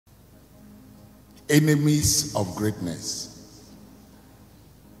Enemies of greatness.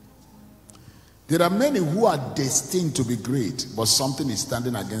 There are many who are destined to be great, but something is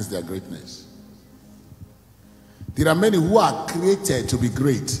standing against their greatness. There are many who are created to be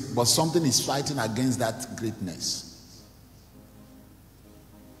great, but something is fighting against that greatness.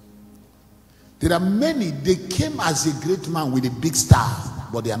 There are many, they came as a great man with a big star,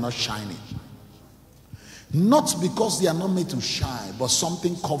 but they are not shining. Not because they are not made to shine, but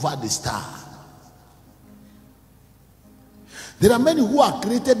something covered the star. There are many who are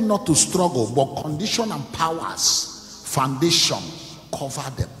created not to struggle, but condition and powers, foundation, cover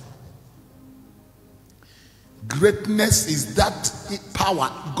them. Greatness is that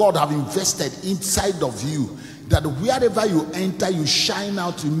power God have invested inside of you, that wherever you enter, you shine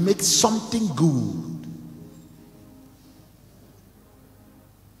out, you make something good.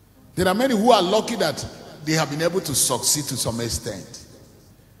 There are many who are lucky that they have been able to succeed to some extent.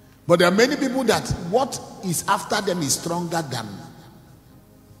 But there are many people that what is after them is stronger than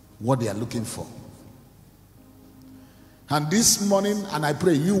what they are looking for. And this morning, and I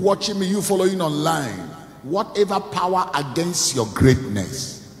pray, you watching me, you following online, whatever power against your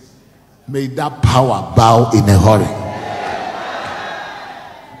greatness, may that power bow in a hurry.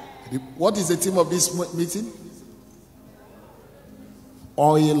 What is the theme of this meeting?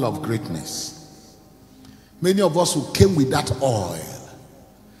 Oil of greatness. Many of us who came with that oil,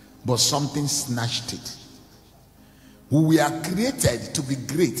 but something snatched it. We are created to be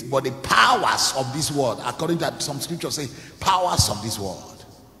great, but the powers of this world, according to some scriptures, say powers of this world,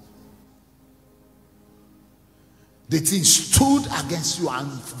 the thing stood against you and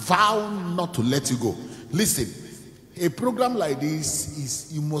vowed not to let you go. Listen, a program like this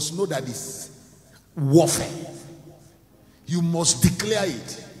is, you must know that it's warfare. You must declare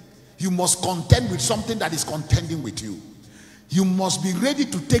it. You must contend with something that is contending with you. You must be ready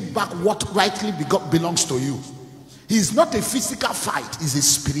to take back what rightly belongs to you. It's not a physical fight, it's a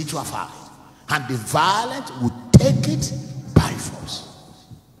spiritual fight. And the violent will take it by force.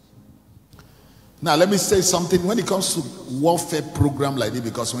 Now let me say something when it comes to warfare program like this,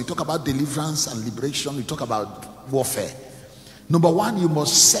 because when we talk about deliverance and liberation, we talk about warfare. Number one, you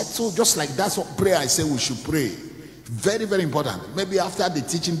must settle, just like that's what prayer I say we should pray. Very, very important. Maybe after the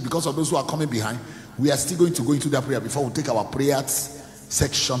teaching, because of those who are coming behind, we are still going to go into that prayer before we take our prayers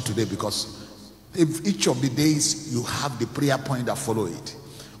section today, because if each of the days you have the prayer point that follow it.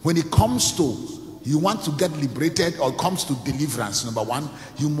 When it comes to you want to get liberated or comes to deliverance, number one,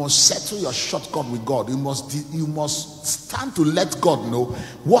 you must settle your shortcut with God. You must stand to let God know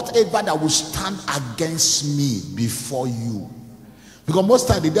whatever that will stand against me before you. Because most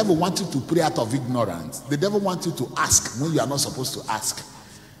times the devil wants you to pray out of ignorance. The devil wants you to ask when you are not supposed to ask.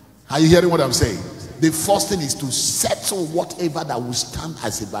 Are you hearing what I'm saying? The first thing is to settle whatever that will stand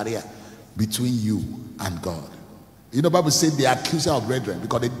as a barrier between you and God. You know, the Bible says the accuser of brethren,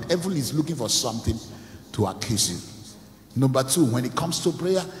 because the devil is looking for something to accuse you. Number two, when it comes to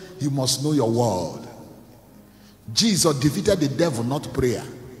prayer, you must know your word. Jesus defeated the devil, not prayer.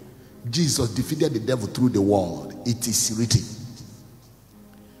 Jesus defeated the devil through the word. It is written.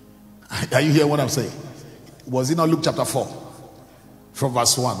 Are you hearing what I'm saying? Was it not Luke chapter 4 from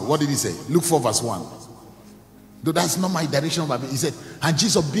verse 1? What did he say? Luke 4 verse 1. Though that's not my direction, but he said, and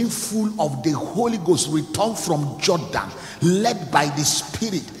Jesus, being full of the Holy Ghost, returned from Jordan, led by the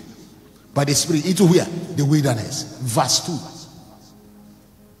Spirit. By the Spirit into where? The wilderness. Verse 2.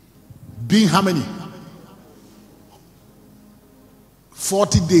 Being how many?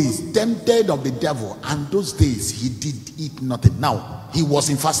 40 days tempted of the devil, and those days he did eat nothing. Now he was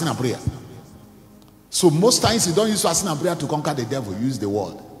in fasting and prayer. So most times you don't use fasting and prayer to conquer the devil. You use the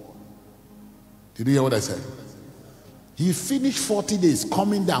word. Did you hear what I said? He finished 40 days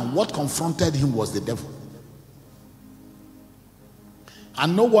coming down. What confronted him was the devil.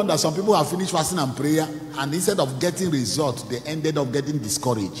 And no wonder some people have finished fasting and prayer, and instead of getting results, they ended up getting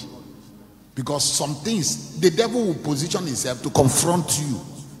discouraged. Because some things, the devil will position himself to confront you.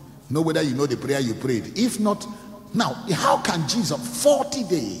 Know whether you know the prayer you prayed. If not, now, how can Jesus, 40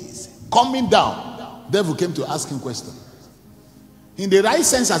 days, coming down, devil came to ask him question. In the right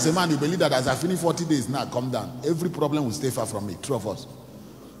sense as a man, you believe that as I finish 40 days, now come down. Every problem will stay far from me, true of us.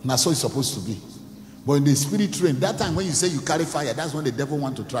 Now, so it's supposed to be. But in the spirit realm, that time when you say you carry fire, that's when the devil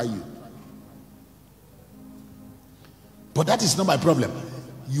wants to try you. But that is not my problem.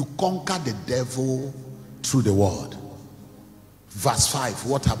 You conquer the devil through the word. Verse 5,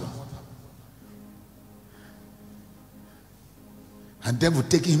 what happened? And devil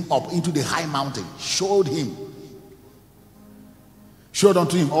taking him up into the high mountain, showed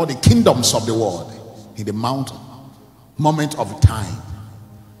unto him all the kingdoms of the world in the mountain, moment of time.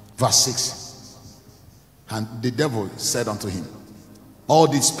 Verse 6. And the devil said unto him, all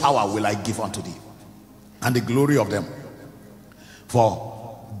this power will I give unto thee, and the glory of them,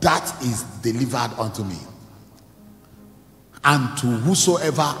 for that is delivered unto me. And to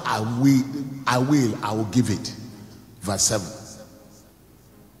whosoever I will give it. Verse 7.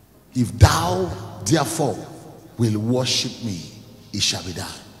 If thou therefore will worship me, it shall be done.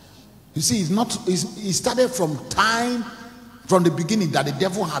 You see, it started from the beginning that the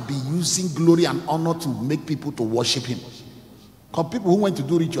devil had been using glory and honor to make people to worship him. Because people who went to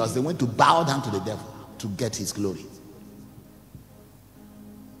do rituals, they went to bow down to the devil to get his glory.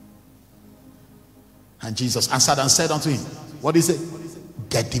 And Jesus answered and said unto him, what did he say?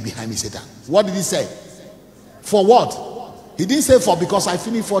 Get thee behind me, Satan. What did he say? For what? He didn't say for because I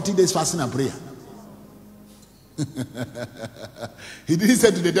finished 40 days fasting and prayer. He didn't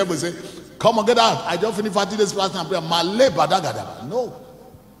say to the devil, say, come on, get out. I just finished 40 days fasting and prayer. No.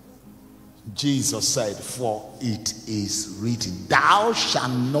 Jesus said, for it is written, thou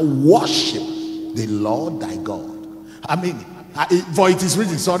shalt not worship the Lord thy God. For it is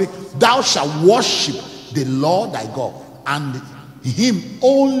written, thou shalt worship the Lord thy God, and him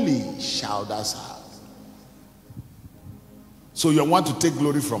only shalt thou serve. So you want to take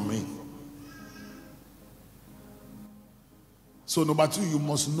glory from me. So number 2, you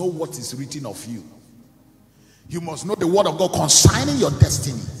must know what is written of you. You must know the word of God concerning your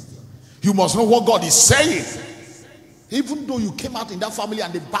destiny. You must know what God is saying. Even though you came out in that family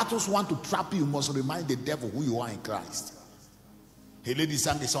and the battles want to trap you, you must remind the devil who you are in Christ. A lady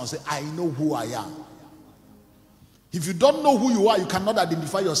sang the song, say, I know who I am. If you don't know who you are, you cannot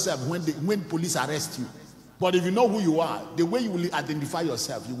identify yourself when police arrest you. But if you know who you are, the way you will identify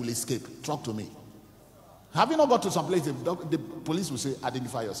yourself, you will escape. Talk to me. Have you not got to some place, the police will say,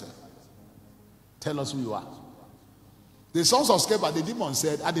 identify yourself. Tell us who you are. The sons of Sceva, the demon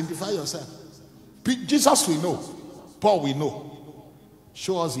said, identify yourself. Jesus we know. Paul we know.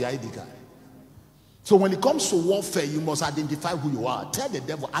 Show us the ID card. So when it comes to warfare, you must identify who you are. Tell the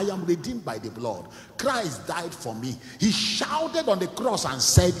devil, I am redeemed by the blood. Christ died for me. He shouted on the cross and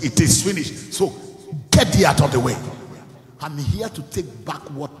said, it is finished. So get thee out of the way. I'm here to take back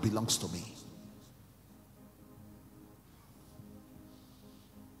what belongs to me.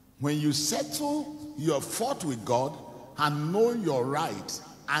 When you settle your fault with God and know your right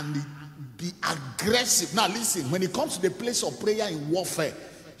and be aggressive. Now listen, when it comes to the place of prayer in warfare,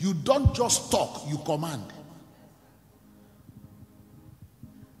 you don't just talk, you command.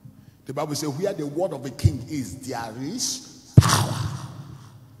 The Bible says, where the word of a king is, there is power.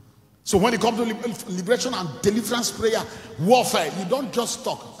 So when it comes to liberation and deliverance prayer, warfare, you don't just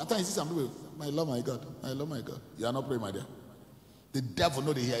talk. At times you see some people, my Lord, my God, my Lord, my God. You are not praying, my dear. The devil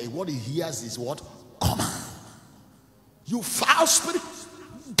know they hear. What he hears is what? Command. You foul spirit,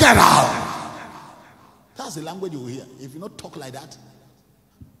 get out. That's the language you will hear. If you not talk like that.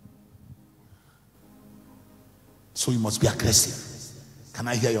 So you must be aggressive. Can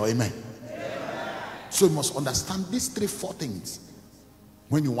I hear your amen? Amen. So you must understand these 3-4 things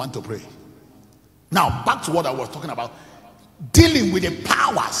when you want to pray. Now back to what I was talking about. Dealing with the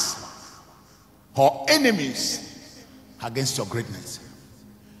powers or enemies against your greatness.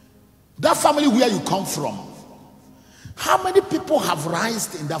 That family where you come from, how many people have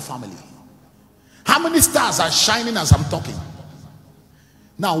risen in that family? How many stars are shining as I'm talking?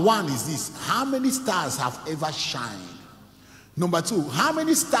 Now one is this: how many stars have ever shined? Number 2, how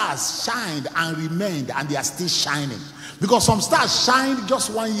many stars shined and remained and they are still shining? Because some stars shined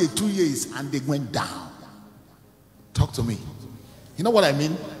just 1 year, 2 years and they went down. Talk to me. You know what I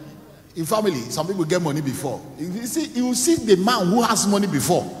mean? In family, some people get money before. You will see the man who has money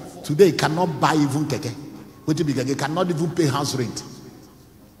before. Today, cannot buy even keke. He cannot even pay house rent.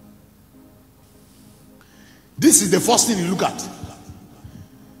 This is the first thing you look at.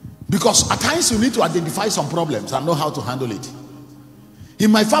 Because at times you need to identify some problems and know how to handle it.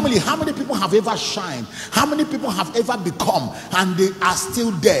 In my family, how many people have ever shined? How many people have ever become and they are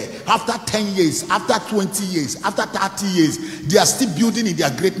still there after 10 years, after 20 years, after 30 years? They are still building in their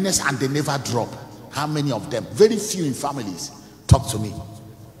greatness and they never drop. How many of them? Very few in families. Talk to me.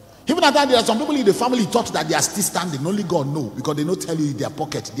 Even at that, there are some people in the family thought that they are still standing. Only God knows, because they don't tell you in their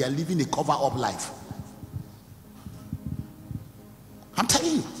pocket. They are living a cover-up life. I'm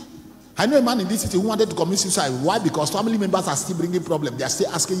telling you. I know a man in this city who wanted to commit suicide. Why? Because family members are still bringing problems. They are still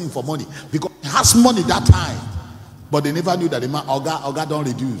asking him for money. Because he has money that time. But they never knew that the man, Oga don't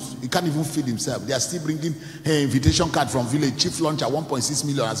reduce. He can't even feed himself. They are still bringing an invitation card from village. Chief launcher, 1.6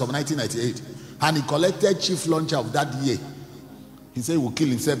 million as of 1998. And he collected chief launcher of that year. He said he will kill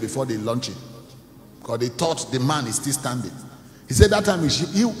himself before they launch it. Because they thought the man is still standing. He said that time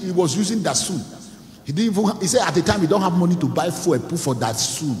he was using Dasun. He said at the time he don't have money to buy fuel for that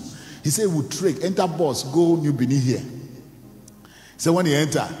soon. He said we'll trek, enter bus, go New Benin here. So when he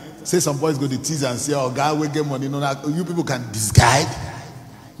enter, say some boys go to tease and say, oh God, we get money. No, you people can disguise.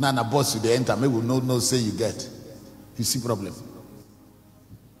 Now the boss they enter, maybe we no say you get. You see problem.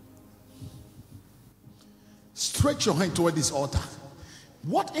 Stretch your hand toward this altar.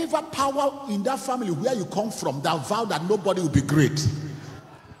 Whatever power in that family where you come from that vow that nobody will be great,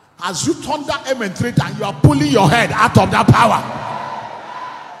 as you turn that amen and you are pulling your head out of that power.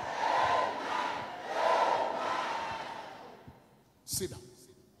 Sit down.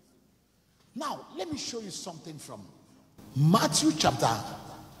 Now let me show you something from Matthew chapter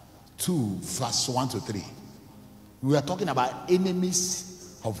 2 verse 1 to 3. We are talking about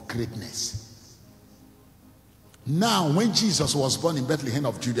enemies of greatness. Now, when Jesus was born in Bethlehem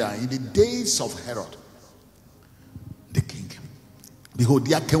of Judea in the days of Herod the king, behold,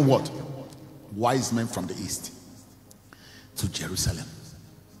 there came what? Wise men from the east to Jerusalem.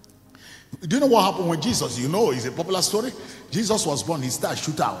 Do you know what happened when Jesus, you know, it's a popular story. Jesus was born, he started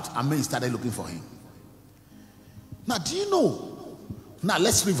shoot out, and men started looking for him. Now, do you know? Now,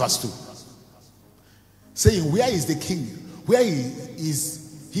 let's read verse 2. Saying, where is the king? Where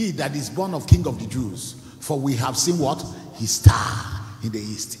is he that is born of King of the Jews? For we have seen what? His star in the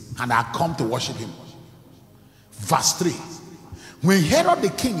east, and are come to worship him. Verse 3. When Herod the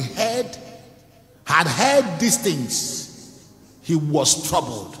king had heard these things, he was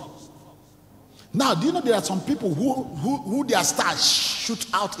troubled. Now, do you know there are some people who their stars shoot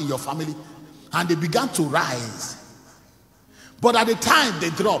out in your family, and they began to rise. But at the time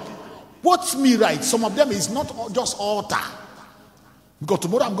they drop. What's me right? Some of them is not just altar. Because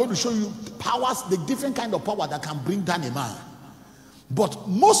tomorrow I'm going to show you powers, the different kind of power that can bring down a man. But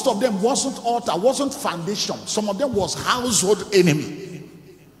most of them wasn't altar, wasn't foundation. Some of them was household enemy.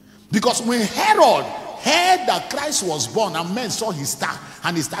 Because when Herod heard that Christ was born and men saw his star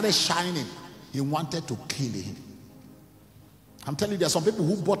and he started shining, he wanted to kill him. I'm telling you, there are some people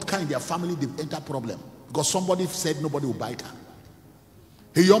who bought car in their family, they've entered problem. Because somebody said nobody will buy car.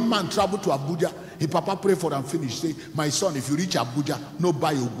 A young man traveled to Abuja. His papa prayed for and finished. Say, my son, if you reach Abuja, no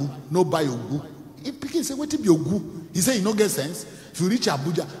buy Ogu, no buy Ogu. He picked say, what be Ogu? He said, you no get sense. If you reach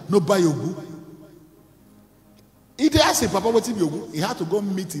Abuja, no buy Ogu. He asked his papa what be Ogu. He had to go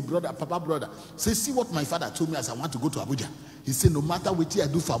meet his brother, papa brother. Say, see what my father told me as I want to go to Abuja. He said, no matter what I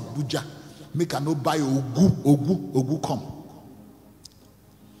do for Abuja, make I no buy Ogu come.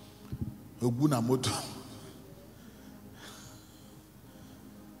 Ogu na moto.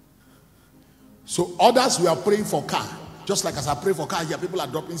 So others were praying for car. Just like as I pray for car here, people are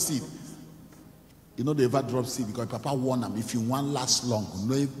dropping seed. You know they ever drop seed because Papa warned them, if you want last long,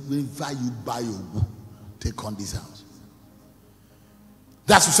 whenever you buy your book, take on this house.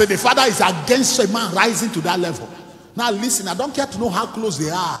 That's to say the father is against a man rising to that level. Now listen, I don't care to know how close they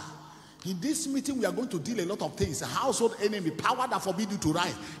are. In this meeting, we are going to deal a lot of things. A household enemy, power that forbid you to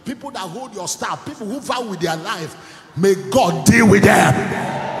rise, people that hold your staff, people who vow with their life. May God deal with them.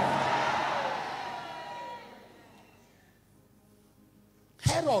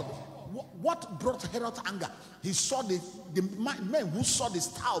 Herod, what brought Herod anger? He saw the men who saw the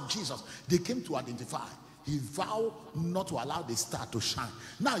star of Jesus. They came to identify. He vowed not to allow the star to shine.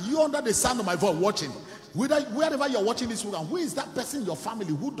 Now, you under the sound of my voice watching, wherever you're watching this program, who is that person in your family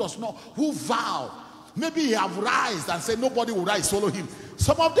who does not, who vow? Maybe he have rise and said nobody will rise, follow him.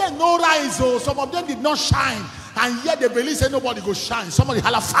 Some of them no rise, oh, some of them did not shine, and yet they believe say nobody go shine. Somebody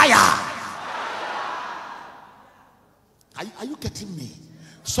holler fire. Are you getting me?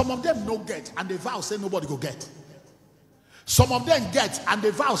 Some of them no get, and they vow say nobody go get. Some of them get, and they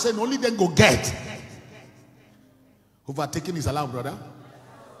vow say only them go get. Overtaking is allowed, brother.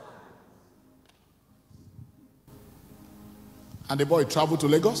 And the boy traveled to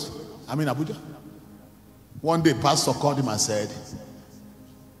Lagos, Abuja. One day, pastor called him and said,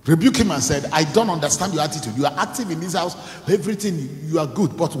 rebuked him and said, I don't understand your attitude. You are active in this house, everything, you are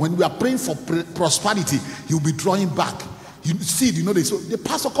good. But when we are praying for prosperity, you'll be drawing back. You see, you know this. So the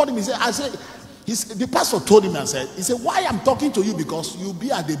pastor called him. He said, the pastor told him and said, he said, why I'm talking to you? Because you'll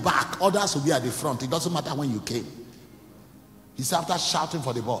be at the back, others will be at the front. It doesn't matter when you came. He said, after shouting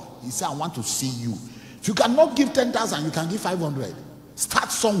for the boy, he said, I want to see you. If you cannot give 10,000, you can give 500.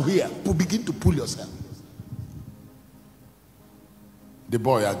 Start somewhere. Begin to pull yourself. The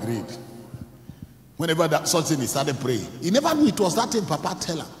boy agreed. Whenever that something he started praying, he never knew it was that thing Papa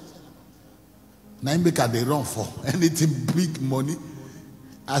tell him. Now make they run for anything big money.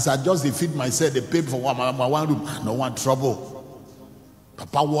 As I just feed myself, they pay for one room. No one trouble.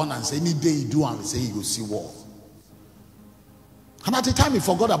 Papa warn and say any day you do and say you will see war. And at the time he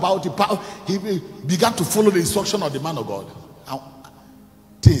forgot about it, he began to follow the instruction of the man of God. And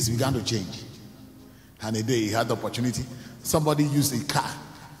things began to change. And a day he had the opportunity. Somebody used a car,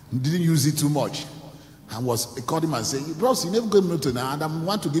 didn't use it too much, and he called him and said, "Bros, you never gave me to now, and I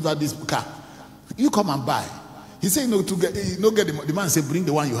want to give her this car. You come and buy." He said, "No, to get the man said, bring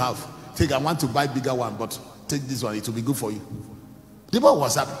the one you have. Take, I want to buy bigger one, but take this one, it will be good for you." The boy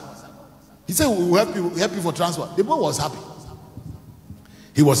was happy. He said, "We will help you for transport." The boy was happy.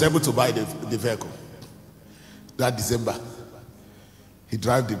 He was able to buy the vehicle. That December, he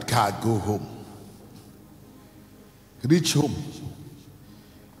drive the car, go home. Reach home.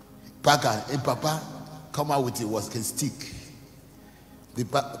 Papa come out with a walking stick. They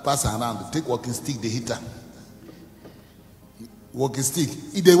pass around, take walking stick, they hit her. Walking stick.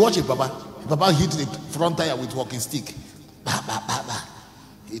 If they watch it, Papa hit the front tire with walking stick. Bah, bah, bah, bah.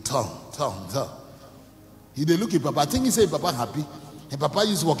 He turn. He they look at Papa. I think he say Papa happy. And Papa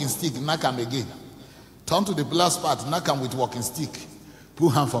use walking stick, knock him again. Turn to the last part, knock him with walking stick. Put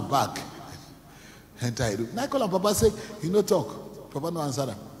hand for back. Enter a room. Now call him, Papa say, "You no talk." Papa no answer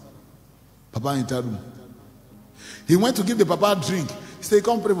him. Papa enter room. He went to give the Papa a drink. He say,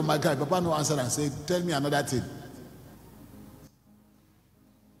 "Come pray for my guy." Papa no answer and say, "Tell me another thing."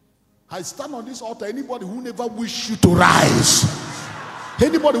 I stand on this altar. Anybody who never wish you to rise,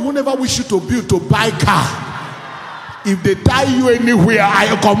 anybody who never wish you to build, to buy car, if they tie you anywhere,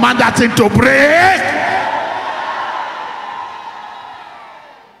 I command that thing to break.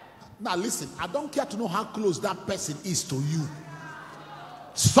 Now listen, I don't care to know how close that person is to you.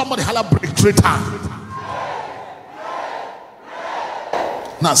 Somebody holla break 3 times.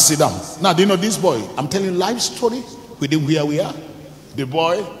 Now sit down. Now do you know this boy? I'm telling you life story within where we are. The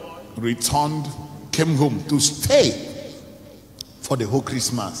boy returned, came home to stay for the whole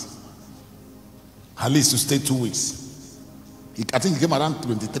Christmas. At least to stay 2 weeks. I think he came around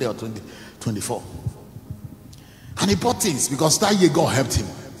 23 or 24. And he bought things because that year God helped him.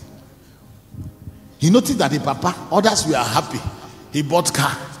 He noticed that the Papa, others were happy. He bought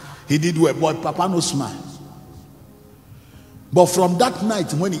car. He did well, but Papa no smile. But from that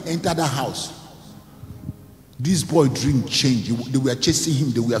night when he entered the house, this boy dream changed. They were chasing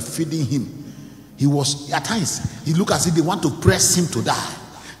him. They were feeding him. He was, at times, he looked as if they want to press him to die.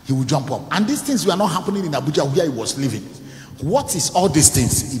 He would jump up. And these things were not happening in Abuja where he was living. What is all these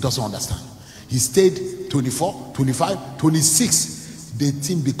things? He doesn't understand. He stayed 24, 25, 26. The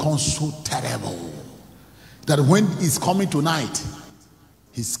thing becomes so terrible that when he's coming tonight,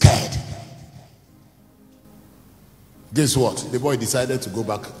 he's scared. Guess what? The boy decided to go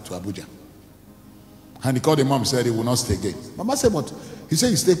back to Abuja. And he called the mom and said he will not stay again. Mama said, "But he said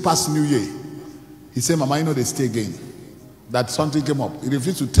you stay past New Year." He said, "Mama, you know they stay again." That something came up. He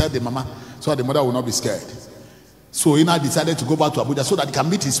refused to tell the mama so the mother will not be scared. So he now decided to go back to Abuja so that he can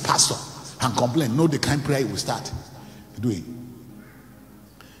meet his pastor and complain. Know the kind of prayer he will start doing.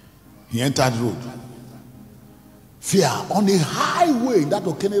 He entered the road. Fear on a highway, that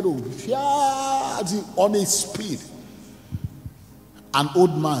Okene road. Fear on a speed. An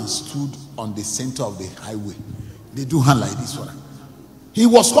old man stood on the center of the highway. They do hand like this one. He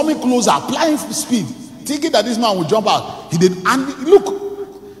was coming closer, applying speed, thinking that this man would jump out. He did, and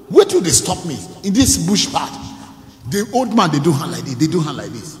look, wait till they stop me in this bush part. The old man, they do hand like this. They do hand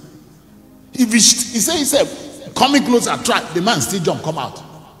like this. If he say himself, coming closer, try, the man still jump, come out.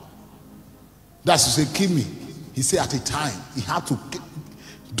 That's to say, kill me. He said at a time, he had to,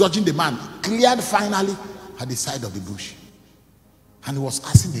 dodging the man, cleared finally at the side of the bush. And he was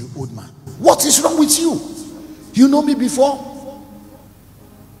asking the old man, "What is wrong with you? You know me before?"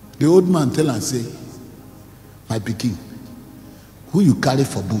 The old man tell and say, "My pikin, who you carry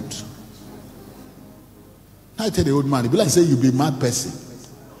for boot?" I tell the old man, he be like, say, "You be a mad person.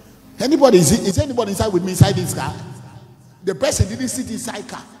 Anybody, is anybody inside with me inside this car?" The person didn't sit inside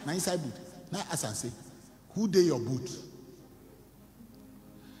car, now inside boot. Now I ask and say, "Who dey your boot?"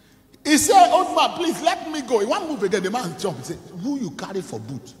 He said, "Old man, please let me go." He want to move again. The man jumped. He said, "Who you carry for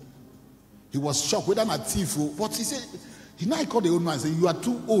boot?" He was shocked, whether not thief. But he said, he now called the old man and said, "You are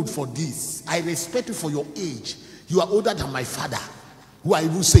too old for this. I respect you for your age. You are older than my father, who I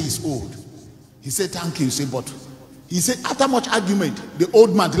even say is old." He said, "Thank you." He said, but he said, after much argument, the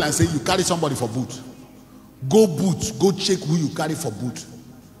old man tell and say, "You carry somebody for boot. Go boot. Go check who you carry for boot."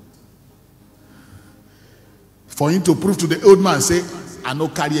 For him to prove to the old man, say, "I no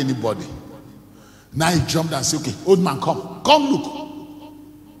carry anybody." Now he jumped and said, "Okay, old man, come look.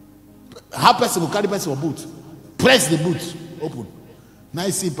 How person will carry person for boot? Press the boot, open." Now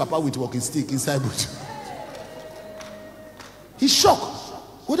he see Papa with walking stick inside boot. He's shocked.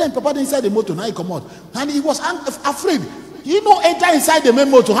 Whether Papa inside the motor, now he come out. And he was afraid. You know, enter inside the main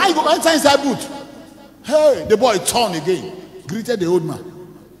motor. How you go enter inside boot? Hey, the boy turned again. Greeted the old man.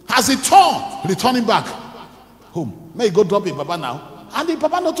 As he turned, returning back home. May he go drop him, Papa now. And the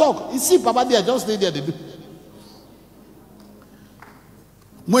Papa no talk. You see Papa there, just stay there. They do.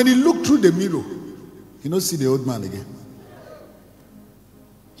 When he looked through the mirror, he don't see the old man again.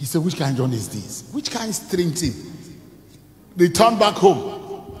 He said, which kind of John is this? Which kind of strange thing? They turned back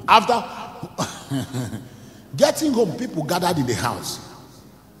home. After getting home, people gathered in the house.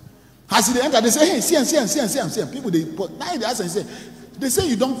 As they enter, they say, hey, see. People, they put, now they ask and say, they say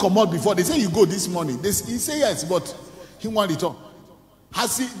you don't come out before. They say you go this morning. He say yes, but he won't return.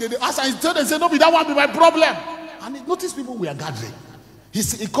 As he told them, say, no, that won't be my problem. And he noticed people were gathering.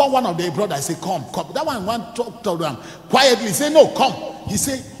 He called one of the brothers and said, come. That one want to talk to them quietly. He said, no, come. He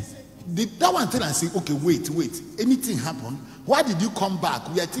said, that one tell and say, okay, wait. Anything happened? Why did you come back?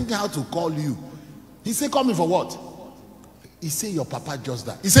 We are thinking how to call you. He said, call me for what? He said, your papa just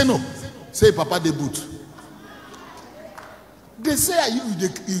died. He said, no. Say, Papa, they boot. They say, are you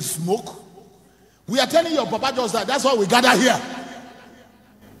smoke? We are telling your papa just died. That's why we gather here.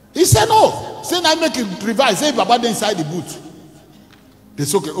 He said, no. Say, I make it revise. Say, Papa, they inside the boot. They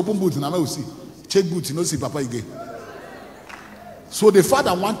say, okay, open boot. Now we see. Check boot. You know, see Papa again. So the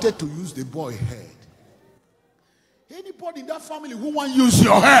father wanted to use the boy head. Anybody in that family who want to use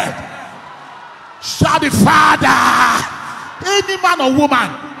your head, shout the Father. Any man or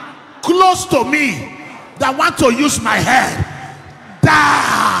woman close to me that want to use my head,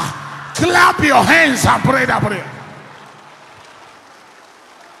 clap your hands and pray that prayer.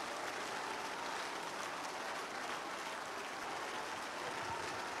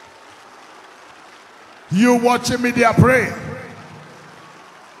 You watching me there pray.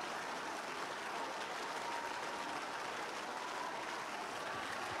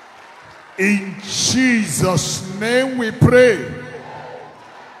 In Jesus' name we pray.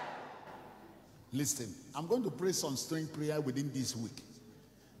 Listen, I'm going to pray some strange prayer within this week.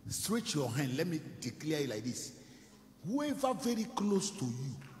 Stretch your hand. Let me declare it like this. Whoever very close to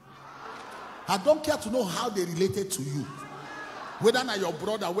you, I don't care to know how they related to you, whether not your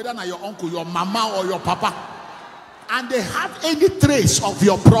brother, whether not your uncle, your mama or your papa, and they have any trace of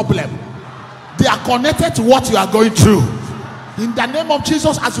your problem, they are connected to what you are going through. In the name of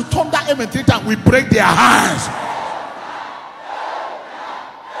Jesus, as you turn that amen 3 times, we break their hands.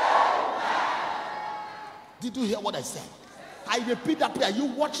 Did you hear what I said? I repeat that prayer. You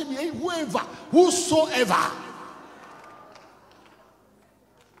watching me? Whosoever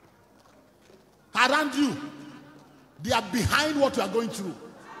around you, they are behind what you are going through.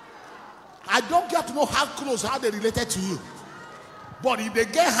 I don't get to know how close, how they related to you. But if they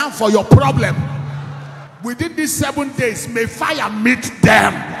get harm for your problem, within these 7 days, may fire meet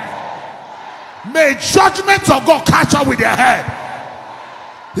them. May judgment of God catch up with their head.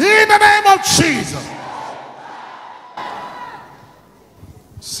 In the name of Jesus.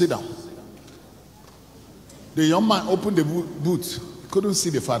 Sit down. The young man opened the boot. Couldn't see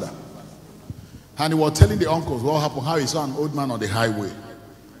the father. And he was telling the uncles what happened, how he saw an old man on the highway.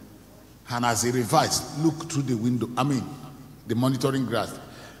 And as he revised, looked through the window, the monitoring glass.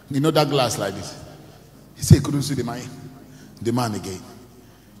 You know that glass like this? He said he couldn't see the man again.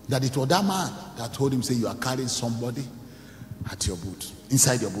 That it was that man that told him, say, you are carrying somebody at your boot,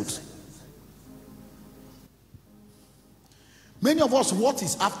 inside your boot. Many of us, what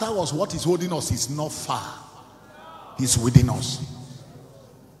is after us, what is holding us is not far. It's within us.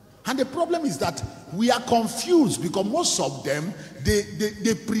 And the problem is that we are confused because most of them,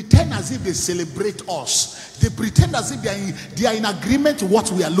 they pretend as if they celebrate us. They pretend as if they are in agreement with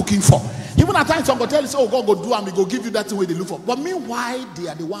what we are looking for. Even at times, someone tell us, oh, God go do and we go give you that thing where they look for. But meanwhile, they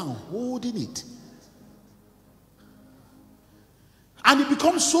are the one holding it. And it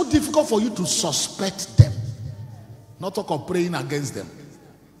becomes so difficult for you to suspect them. Not talk of praying against them.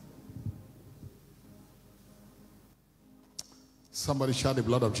 Somebody shout the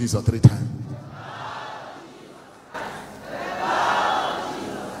blood of Jesus 3 times.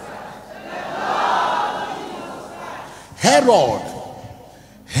 Herod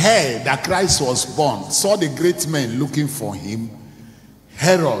heard that Christ was born, saw the great men looking for him.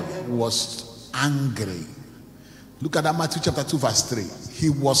 Herod was angry. Look at that, Matthew chapter 2 verse 3. He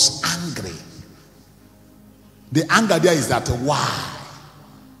was angry. The anger there is that why?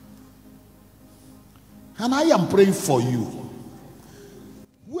 And I am praying for you.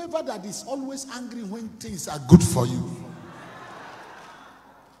 Whoever that is always angry when things are good for you,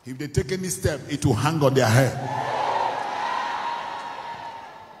 if they take any step, it will hang on their head.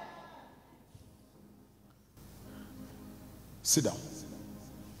 Sit down.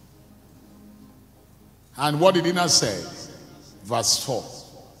 And what did he not say? verse 4.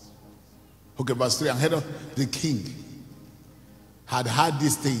 Okay, verse 3. And Herod the king had heard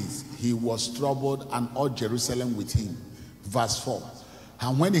these things. He was troubled, and all Jerusalem with him. Verse 4.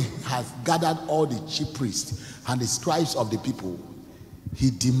 And when he had gathered all the chief priests and the scribes of the people,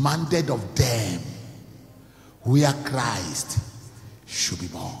 he demanded of them where Christ should be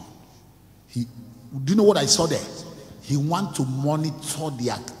born. Do you know what I saw there? He wants to monitor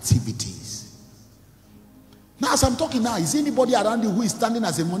the activities. Now, as I'm talking now, is anybody around you who is standing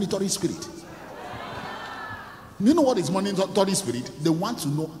as a monitoring spirit? You know what is monitoring spirit? They want to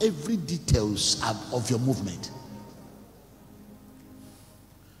know every details of your movement.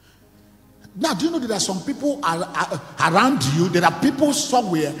 Now, do you know there are some people around you? There are people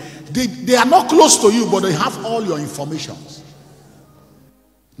somewhere. They are not close to you, but they have all your information.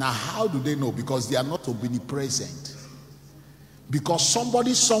 Now, how do they know? Because they are not omnipresent. Because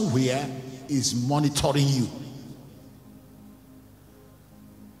somebody somewhere is monitoring you.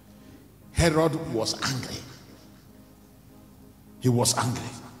 Herod was angry. He was angry.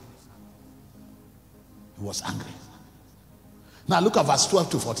 He was angry. Now look at verse 12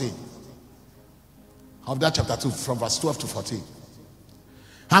 to 14 of that chapter 2, from verse 12 to 14.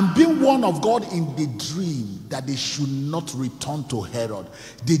 And being warned of God in the dream that they should not return to Herod,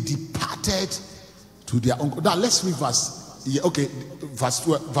 they departed to their own. Now let's read verse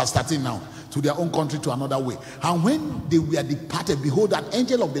 13 now. To their own country, to another way. And when they were departed, behold, an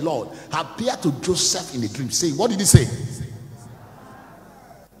angel of the Lord appeared to Joseph in a dream, saying, what did he say?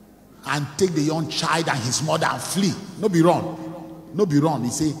 And take the young child and his mother and flee. No be run. No be run. He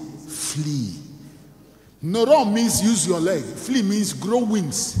say, flee. No run means use your leg. Flee means grow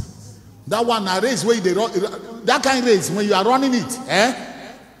wings. That one, a race where they run, that kind of race, when you are running it,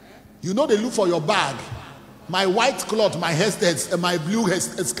 you know they look for your bag. My white cloth, my hairstyles, my blue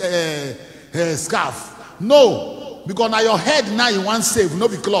scarf. No, because now your head now you want save, no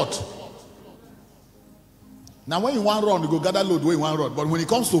be cloth. Now when you want run, you go gather load where you want run. But when it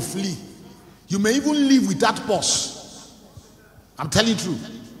comes to flee, you may even live with that purse. I'm telling you true.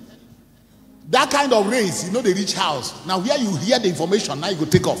 That kind of race, you know they reach house. Now where you hear the information, now you go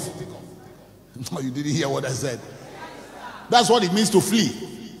take off. No, you didn't hear what I said. That's what it means to flee.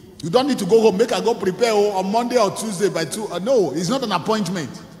 You don't need to go home. Make I go prepare on Monday or Tuesday by 2. No, it's not an appointment.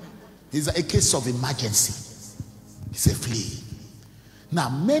 It's a case of emergency. It's a flee. Now,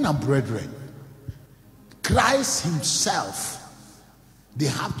 men and brethren, Christ himself, they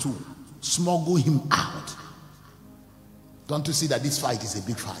have to smuggle him out. Don't you see that this fight is a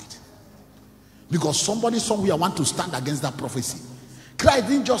big fight? Because somebody somewhere want to stand against that prophecy. Christ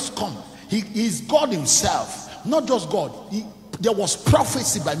didn't just come. He is God himself. Not just God. There was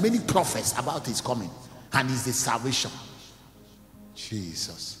prophecy by many prophets about his coming. And it's the salvation.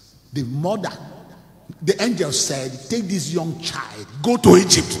 Jesus. The mother, the angel said, take this young child, go to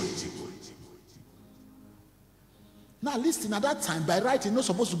Egypt. Now listen, at that time, by right, he's not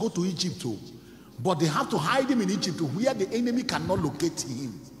supposed to go to Egypt too. But they have to hide him in Egypt where the enemy cannot locate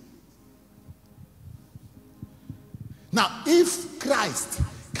him. Now, if Christ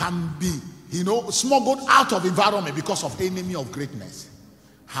can be, smuggled out of environment because of enemy of greatness,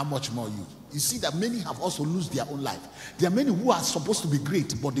 how much more you? You see that many have also lost their own life. There are many who are supposed to be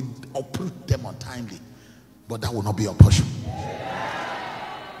great, but they uproot them untimely. But that will not be your portion.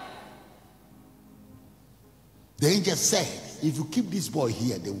 The angel said, if you keep this boy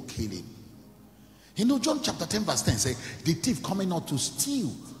here, they will kill him. John chapter 10 verse 10 says, the thief coming out to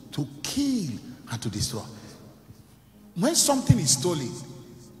steal, to kill, and to destroy. When something is stolen,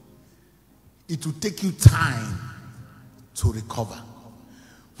 it will take you time to recover.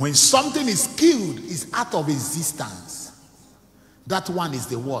 When something is killed, it's out of existence. That one is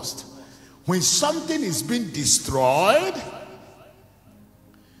the worst. When something is being destroyed,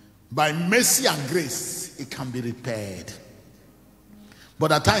 by mercy and grace, it can be repaired.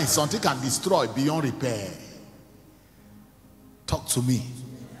 But at times, something can destroy beyond repair. Talk to me.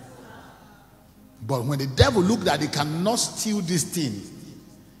 But when the devil looked that he cannot steal this thing,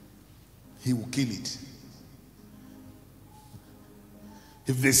 he will kill it.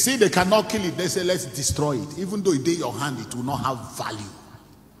 If they say they cannot kill it, they say let's destroy it. Even though it did your hand, it will not have value.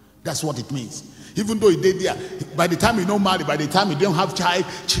 That's what it means. Even though it did there, by the time he don't marry, by the time he don't have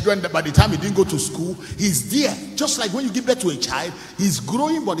children, by the time he didn't go to school, he's there. Just like when you give birth to a child, he's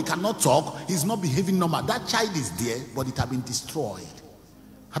growing but he cannot talk, he's not behaving normal. That child is there, but it has been destroyed.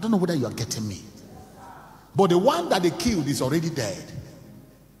 I don't know whether you are getting me. But the one that they killed is already dead.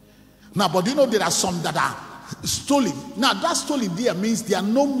 Now, but there are some that are stolen. Now, that stolen there means they are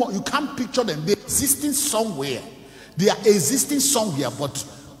no more. You can't picture them. They're existing somewhere. They are existing somewhere, but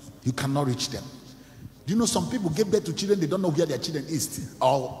you cannot reach them. Do you know some people give birth to children, they don't know where their children is,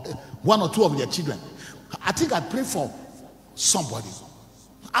 or one or two of their children. I think I prayed for somebody.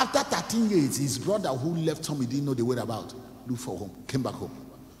 After 13 years, his brother who left home, he didn't know the whereabouts, looked for home, came back home.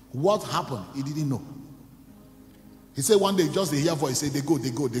 What happened? He didn't know. He said one day, just they hear voice, say, they go,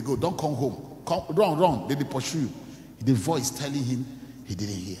 don't come home. Come, run, they pursue you. The voice telling him he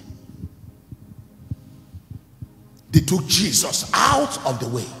didn't hear. They took Jesus out of the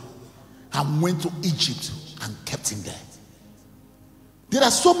way and went to Egypt and kept him there. There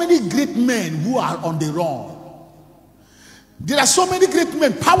are so many great men who are on the run. There are so many great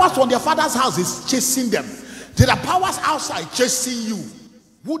men. Powers from their father's house is chasing them. There are powers outside chasing you.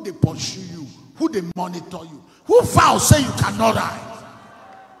 Who they pursue you, who they monitor you, who vow say you cannot rise.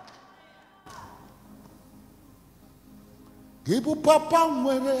 Gibu papa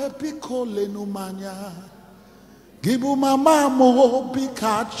mwere pikole numanya. Gibu mama mo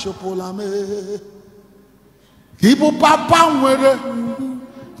pikat chopolame. Gibu papa mwere.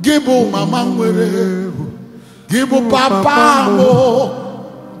 Gibu mama mwere. Gibu papa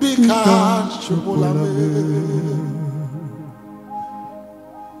mo pikat chopolame.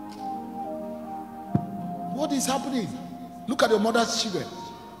 What is happening? Look at your mother's children.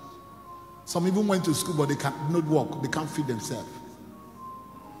 Some even went to school, but they cannot walk. They can't feed themselves.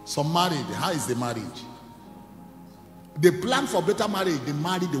 Some married. How is the marriage? They plan for better marriage. They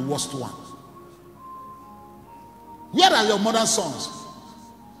marry the worst one. Where are your mother's sons?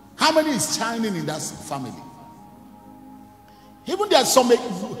 How many is shining in that family? Even there are some,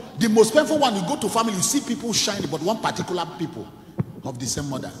 the most painful one, you go to family, you see people shining, but one particular people of the same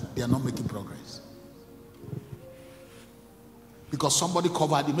mother, they are not making progress. Because somebody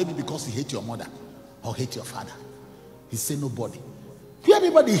covered it, maybe because he hates your mother or hates your father. He said nobody. Where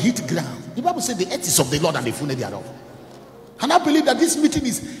everybody hit ground. The Bible said the earth is of the Lord and the fullness thereof. And I believe that this meeting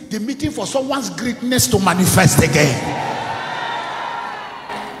is the meeting for someone's greatness to manifest again.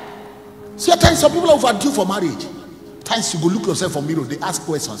 See, at times some people are overdue for marriage. At times you go look yourself for mirror, they ask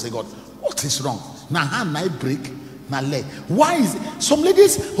questions, say, God, what is wrong? Now hand, now break, now leg. Why is it? Some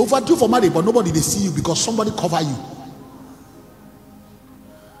ladies overdue for marriage, but nobody they see you because somebody cover you.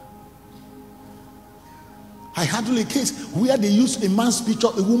 I handled a case where they used a woman's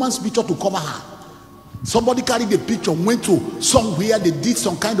picture to cover her. Somebody carried the picture, went to somewhere, they did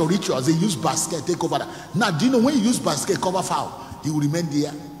some kind of rituals, they used basket, take over that. Now, do you know when you use basket, cover fowl, he will remain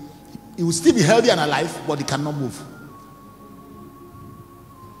there. He will still be healthy and alive, but he cannot move.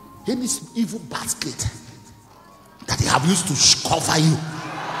 Any evil basket that they have used to cover you.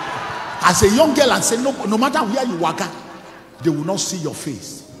 As a young girl, and say, no matter where you walk, they will not see your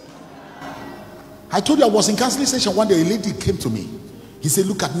face. I told you I was in counseling session one day. A lady came to me. He said,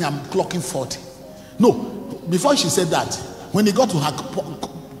 look at me, I'm clocking 40. No, before she said that, when he got to her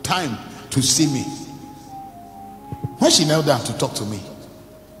time to see me, when she knelt down to talk to me,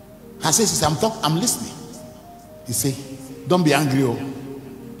 I said, I'm listening. He said, don't be angry. Oh,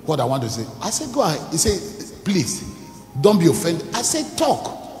 what I want to say. I said, go ahead. He said, please, don't be offended. I said,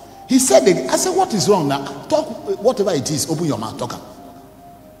 talk. He said, I said, what is wrong now? Talk, whatever it is, open your mouth, talk.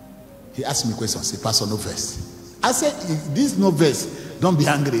 He asked me a question. Say, Pastor, no verse. I said, this no verse. Don't be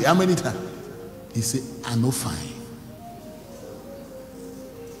angry. How many times? He said, I know fine.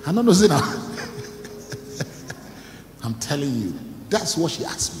 I don't know. Say now. I'm telling you. That's what she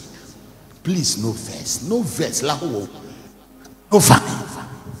asked me. Please, no verse. No verse. No fine.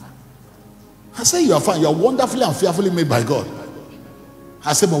 I said, you are fine. You are wonderfully and fearfully made by God.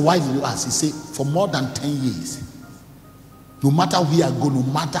 I said, but why did you ask? He said, for more than 10 years. No matter where I go, no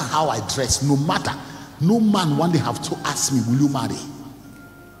matter how I dress, no man one day have to ask me, will you marry?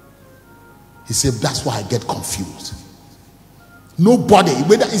 He said, that's why I get confused. Nobody.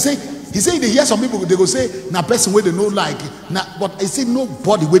 He said they hear some people, they go say, na person where they know like, but I say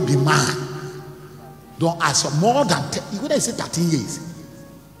nobody will be man. Don't ask more than 10, whether I say 13 years.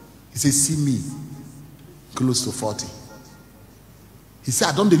 He said, see me, close to 40. He said,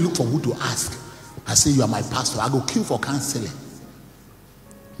 I don't look for who to ask. I say, you are my pastor. I go kill for counseling.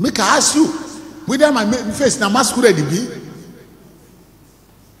 Make I ask you, whether my face now masquerade be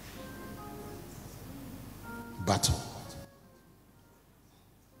battle.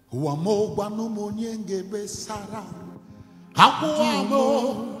 Uamo guano monyenge besara.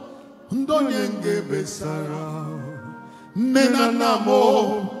 Hakuamo ndonyenge besara.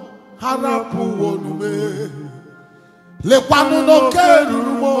 Nenanamo harapu wonume. Le kwanu no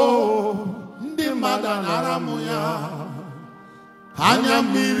kerumo. Madanamuya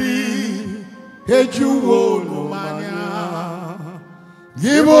Anyamiri Ejuwo no mania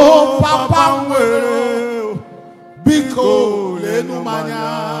Gibo papa we Biko le no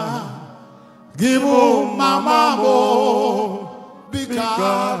mania Give mama mo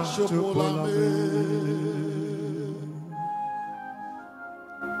bika chokolame.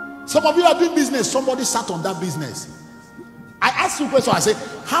 Some of you are doing business. Somebody sat on that business. I asked you a question. I said,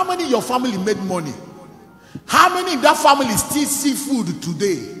 how many in your family made money? How many in that family still see food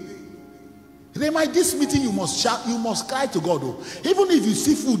today? Remember, this meeting you must shout, you must cry to God. Oh. Even if you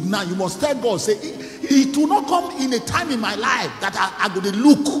see food now, you must tell God, say, it will not come in a time in my life that I go to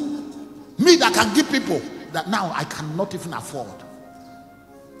look. Me that can give people that now I cannot even afford.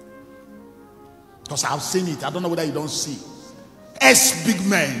 Because I've seen it. I don't know whether you don't see. Big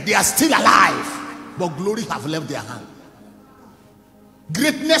men, they are still alive, but glory have left their hand.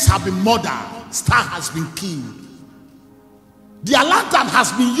 Greatness have been murdered. Star has been killed. Their lantern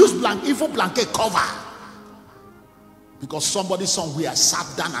has been used evil blanket cover. Because somebody somewhere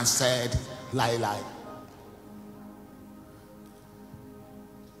sat down and said, lie.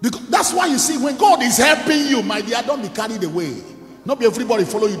 Because that's why you see, when God is helping you, my dear, don't be carried away. Not be everybody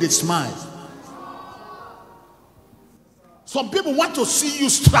follow you, they smile. Some people want to see you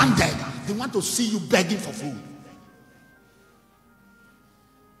stranded. They want to see you begging for food.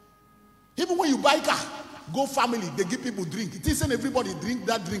 Even when you buy car, go family, they give people drink. It isn't everybody drink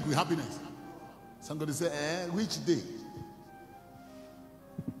that drink with happiness. Somebody say, which day?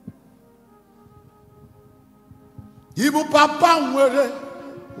 Ibu papa nwere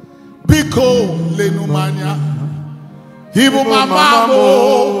biko lenumanya. Ibu mama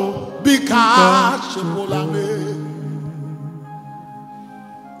mo bika chokolame.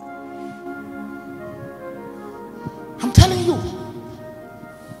 I'm telling you,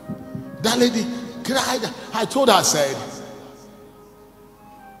 that lady cried. I told her, I said,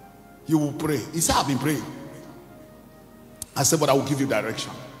 you will pray. He said, I've been praying. I said, but I will give you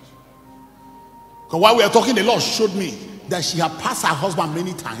direction. Because while we are talking, the Lord showed me that she had passed her husband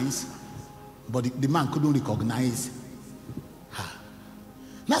many times, but the man couldn't recognize her.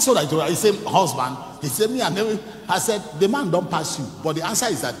 That's what I told her. He said, husband. He said, me, I said, the man don't pass you. But the answer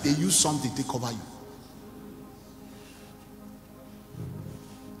is that they use something to cover you.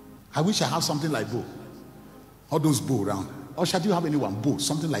 I wish I have something like bow. All those bow around. Or shall you have anyone? Bow.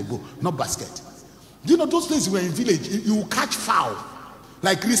 Something like bow. Not basket. Do you know those days we were in village? You catch fowl.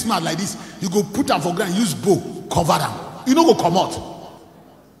 Like Christmas, like this. You go put them for ground. Use bow. Cover them. You know go come out.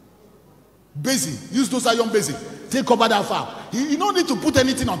 Basin. Use those iron basin. Take cover that fowl. You don't need to put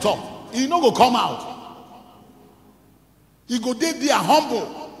anything on top. You know go come out. You go there humble,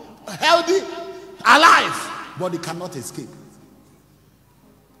 healthy, alive. But they cannot escape.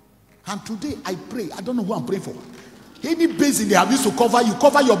 And today I pray, I don't know who I'm praying for. Any basin they have used to cover you,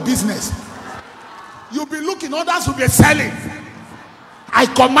 cover your business. You'll be looking, others will be selling. I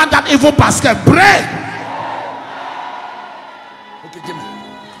command that evil basket, break. Okay, give me.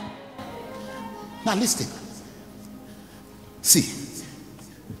 Now listen. See,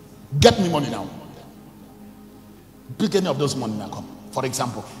 get me money now. Pick any of those money now, come. For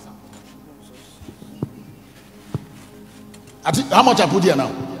example, how much I put here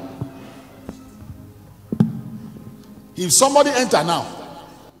now? If somebody enter now,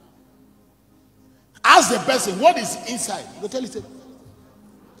 ask the person what is inside. You tell it.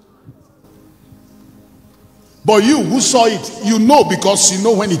 But you who saw it, you know, because you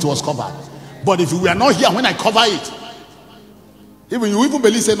know when it was covered. But if you were not here when I cover it, even you even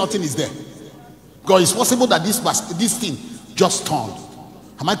believe say nothing is there. Because it's possible that this thing just turned.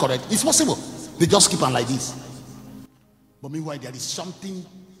 Am I correct? It's possible. They just keep on like this. But meanwhile, there is something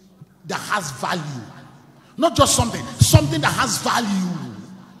that has value. Not just something that has value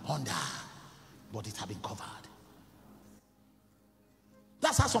under, but it has been covered.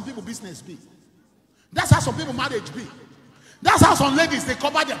 That's how some people business be. That's how some people marriage be. That's how some ladies, they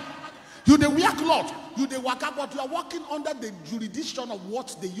cover them. You they wear cloth, you they work out, but you are working under the jurisdiction of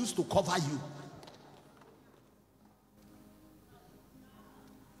what they used to cover you.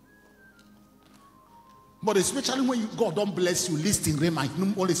 But especially when God don't bless you, listen,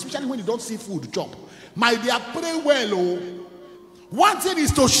 especially when you don't see food, job. My dear, pray well. Oh. One thing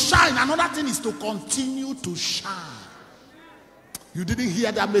is to shine, another thing is to continue to shine. You didn't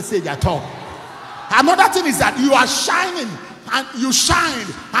hear that message at all. Another thing is that you are shining, and you shine,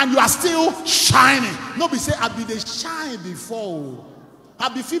 and you are still shining. Nobody say, I be the shine before. I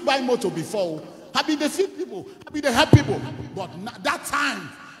be feed by motor before. I be the feed people. I be the help people. But that time,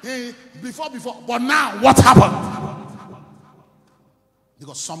 before, but now what happened?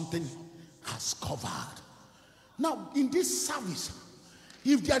 Because something has covered. Now in this service,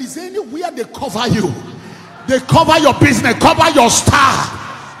 if there is anywhere they cover you, they cover your business, cover your star,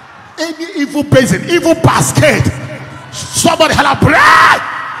 any evil basin, evil basket, somebody help, break.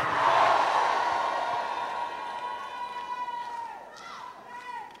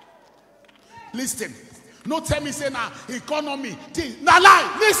 Listen. No tell me say now economy. Now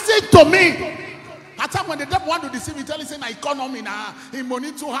lie. Listen to me. At time when the devil want to deceive you, tell you say now economy now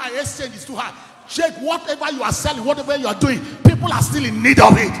money too high, exchange is too high. Check whatever you are selling, whatever you are doing. People are still in need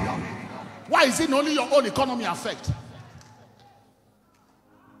of it. Why is it only your own economy affect?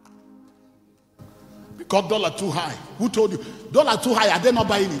 Because dollar too high. Who told you? Dollar too high. Are they not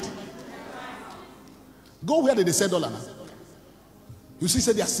buying it? Go where did they sell dollar now? You see,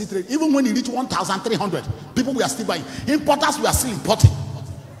 say they are still trading. Even when you reach 1,300, people we are still buying. Importers we are still importing.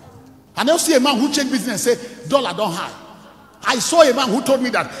 And I see a man who changed business and say dollar don't high. I saw a man who told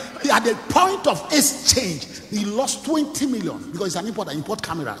me that at the point of exchange he lost 20 million because he's an importer. Import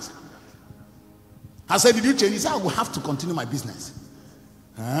cameras. I said, did you change? He said, I will have to continue my business.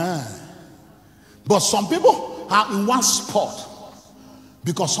 But some people are in one spot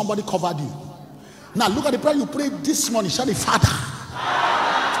because somebody covered you. Now look at the prayer you prayed this morning. Shout it, Father.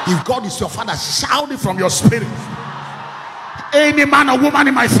 If God is your father, shout it from your spirit. Any man or woman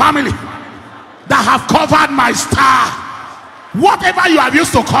in my family that have covered my star, whatever you have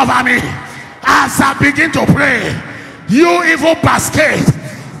used to cover me, as I begin to pray, you evil basket,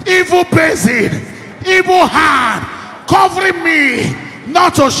 evil basin, evil hand covering me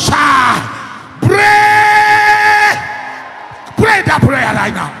not to shine, pray that prayer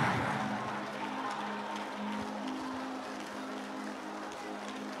right now.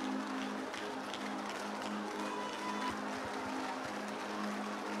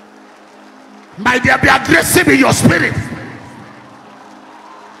 Might there be aggressive in your spirit.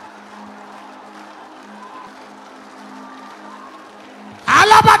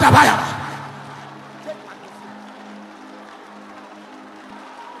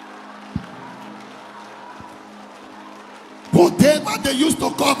 Whatever they used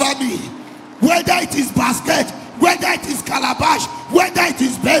to cover me, whether it is basket, whether it is calabash, whether it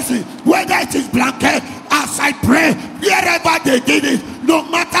is basin, whether it is blanket, as I pray, wherever they did it, no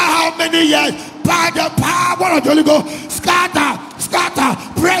matter how many years, by the power of the Holy Ghost, scatter, scatter,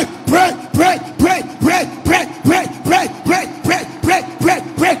 pray, pray, pray, pray, pray, pray, pray, pray, pray, pray, pray, pray,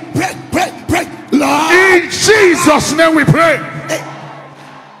 pray, pray, pray, pray, Lord. In Jesus' name we pray.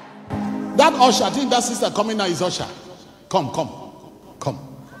 That usher, I think that sister coming now is usher. Come.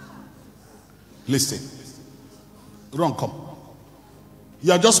 Listen. Wrong, come.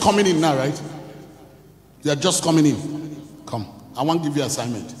 You are just coming in now, right? You are just coming in. Come. I want to give you an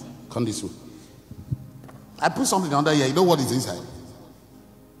assignment. Come this way. I put something under here. You know what is inside?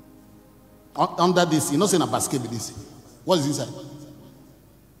 Under this, you know, saying a basket with this. What is inside?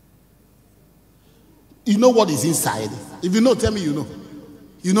 You know what is inside? If you know, tell me you know.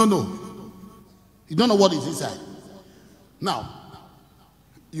 You don't know. You don't know what is inside. Now,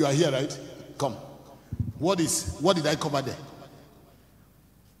 you are here, right? Come. What did I cover there?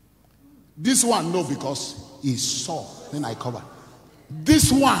 This one, no, because he saw, then I covered.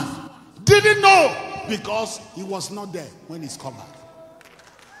 This one didn't know because he was not there when it's covered.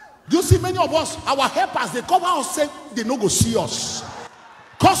 Do you see many of us, our helpers, they cover us, say they no go see us.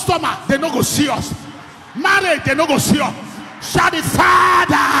 Customer, they no go see us. Married, they no go see us. Shout it,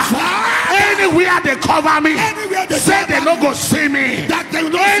 Father. Anywhere they cover me, say they no go see me.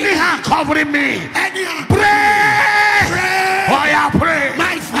 Anyhow covering me. Pray. Oh yeah, pray.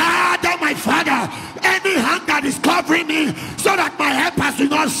 My Father, any hand that is covering me, so that my helpers will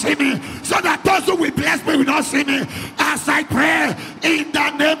not see me, so that those who will bless me will not see me. As I pray in the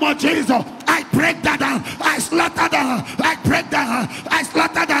name of Jesus, I break that down, I slaughter that, I break that, I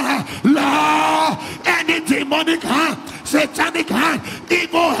slaughter that. Lord, any demonic hand, satanic hand,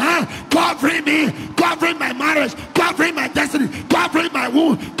 evil hand, covering me, covering my marriage, covering my destiny, covering my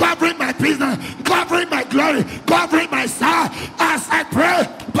womb, covering my business, covering my glory, covering my star. As I pray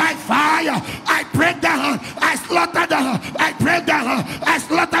by fire, I break that hand, I slaughter that hand, I break that hand, I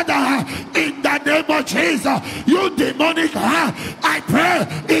slaughter that hand. In the name of Jesus, you demonic hand, I pray,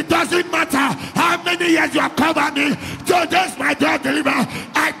 it doesn't matter how many years you have covered me, today's my door deliver.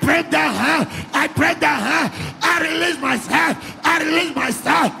 I break that hand, I break that hand, I release myself, I release my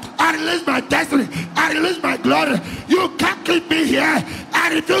star, I release my destiny, I release my glory. You can't keep me here.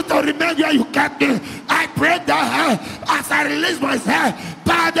 I refuse to remain where you kept me. I break that hand as I release myself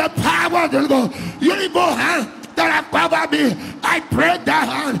by the power of the Lord. You evil hand that have covered me, I break that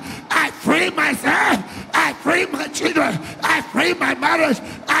hand. I free myself, I free my children, I free my marriage,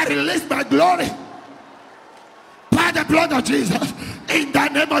 I release my glory by the blood of Jesus. In the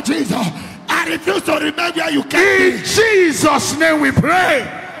name of Jesus, I refuse to remain where you kept me. In Jesus' name we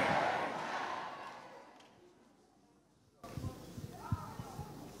pray.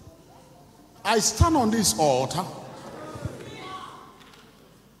 I stand on this altar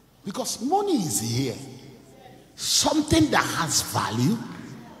Because money is here. Something that has value,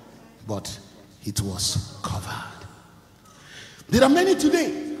 but it was covered. There are many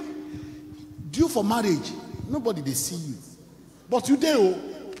today, due for marriage, nobody they see you. But today,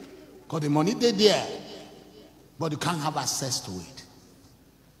 because the money they there, but you can't have access to it.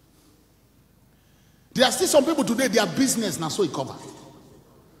 There are still some people today, their business now so it covered.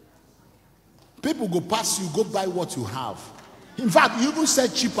 People go past you, go buy what you have. In fact, you even sell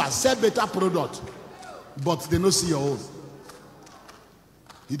cheaper, sell better product, but they don't see your own.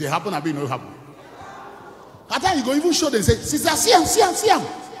 If they happen, I be no happen. At times you go even show them, say, sister, see him.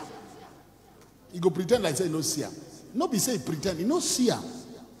 You go pretend like say no see him. No be say pretend, you no see him.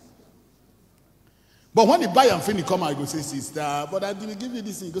 But when you buy and finish, come out, you go say, sister, but I didn't give you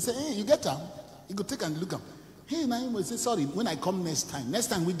this thing. You go say, hey, you get him. You go take and look him. Hey, now you say, sorry, when I come next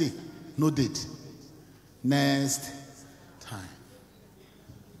time we date. No date. Next time.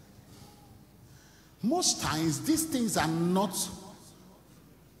 Most times, these things are not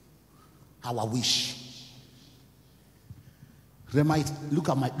our wish. Look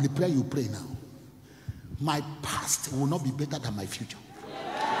at the prayer you pray now. My past will not be better than my future.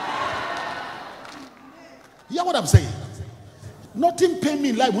 You hear what I'm saying? Nothing pay me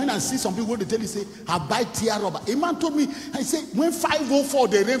in life when I see some people they tell you say I buy tear rubber. A man told me, I say when 504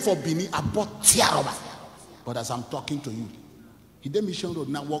 they rain for Bini, I bought tear rubber. But as I'm talking to you, he did Mission Road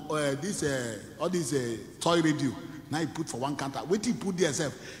now. All this toy radio now he put for one counter. Wait till you put there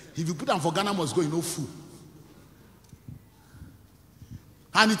yourself. If you put them for Ghana must go no food.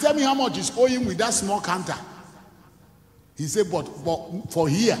 And he tell me how much is owing with that small counter. He said, but for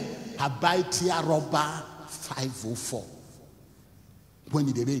here I buy tear rubber 504. When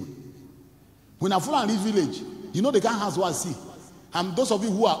did they rain? When I fall in this village, you know the kind of house what I see. And those of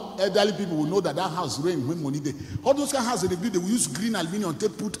you who are elderly people will know that house rain when money day. All those kind of houses they build, they will use green aluminium they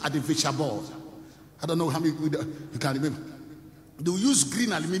put at the fascia board. I don't know how many you can remember. They will use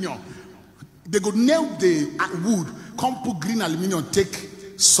green aluminium. They go nail the wood, come put green aluminium, take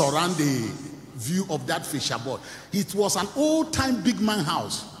surround the view of that fascia board. It was an old-time big man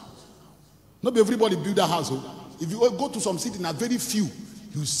house. Not everybody build that house. If you go to some city, now very few,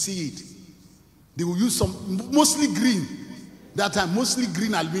 you see it. They will use some, mostly green. That time, mostly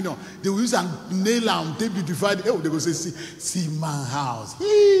green aluminium. They will use a nail and they beautify it. Oh, they will say, see my house.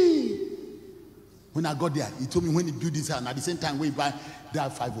 Hey. When I got there, he told me when he built this house, and at the same time, we buy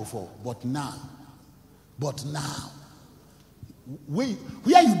that 504. But now, where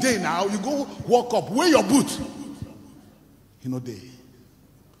are you there now? You go walk up, wear your boot. You know, there.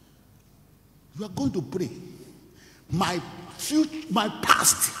 You are going to pray. My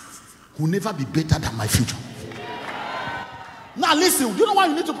past will never be better than my future. Now listen, do you know why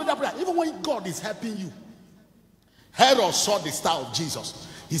you need to pray that prayer? Even when God is helping you. Herod saw the star of Jesus.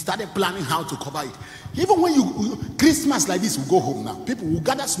 He started planning how to cover it. Even when you Christmas like this, we go home now. People will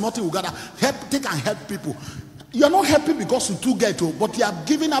gather, small thing will gather, take and help people. You are not helping because you too get to, but you are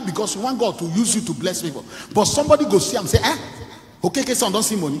giving up because you want God to use you to bless people. But somebody go see and say, okay, son, don't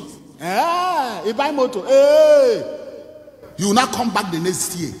see money. He buy motor. Hey. You will not come back the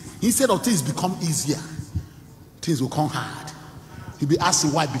next year. Instead of things become easier, things will come hard. You'll be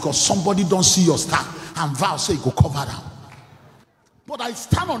asking why? Because somebody don't see your star and vow say go cover them. But I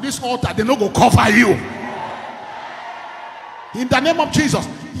stand on this altar, they no go cover you. In the name of Jesus,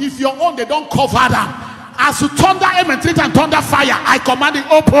 if you're on, they don't cover them. As you thunder amen, and thunder fire, I command it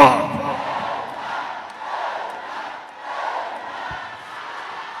open.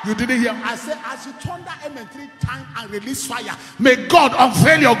 You didn't hear. I said, as you thunder amen 3 times and release fire, may God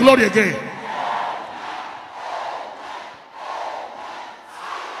unveil your glory again.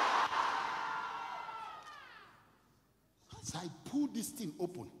 As I pull this thing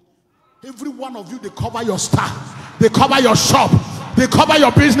open, every one of you, they cover your star, they cover your shop, they cover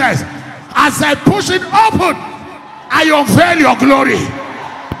your business. As I push it open, I unveil your glory.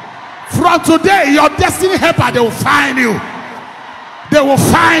 From today, your destiny helper, they will find you. They will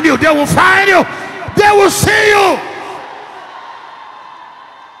find you. They will find you. They will see you.